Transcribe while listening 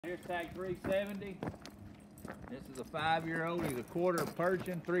Here's tag 370. This is a 5-year-old. He's a quarter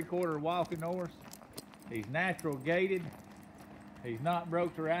Percheron, 3/4 walking horse. He's natural gaited. He's not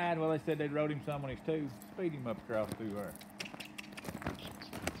broke to ride. Well, they said they rode him some when he's 2. Speed him up across through her.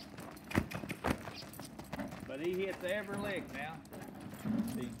 But he hits every lick now.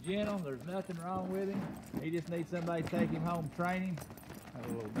 He's gentle. There's nothing wrong with him. He just needs somebody to take him home, train him. That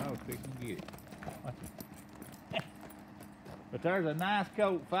little dog fixing to get it. But there's a nice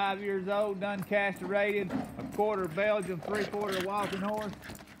colt, 5 years old, done castrated, a quarter Belgian, 3/4 walking horse.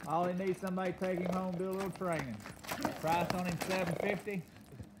 All he needs somebody to take him home, do a little training. Price on him $750.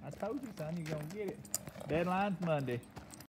 I told you, son, you're gonna get it. Deadline's Monday.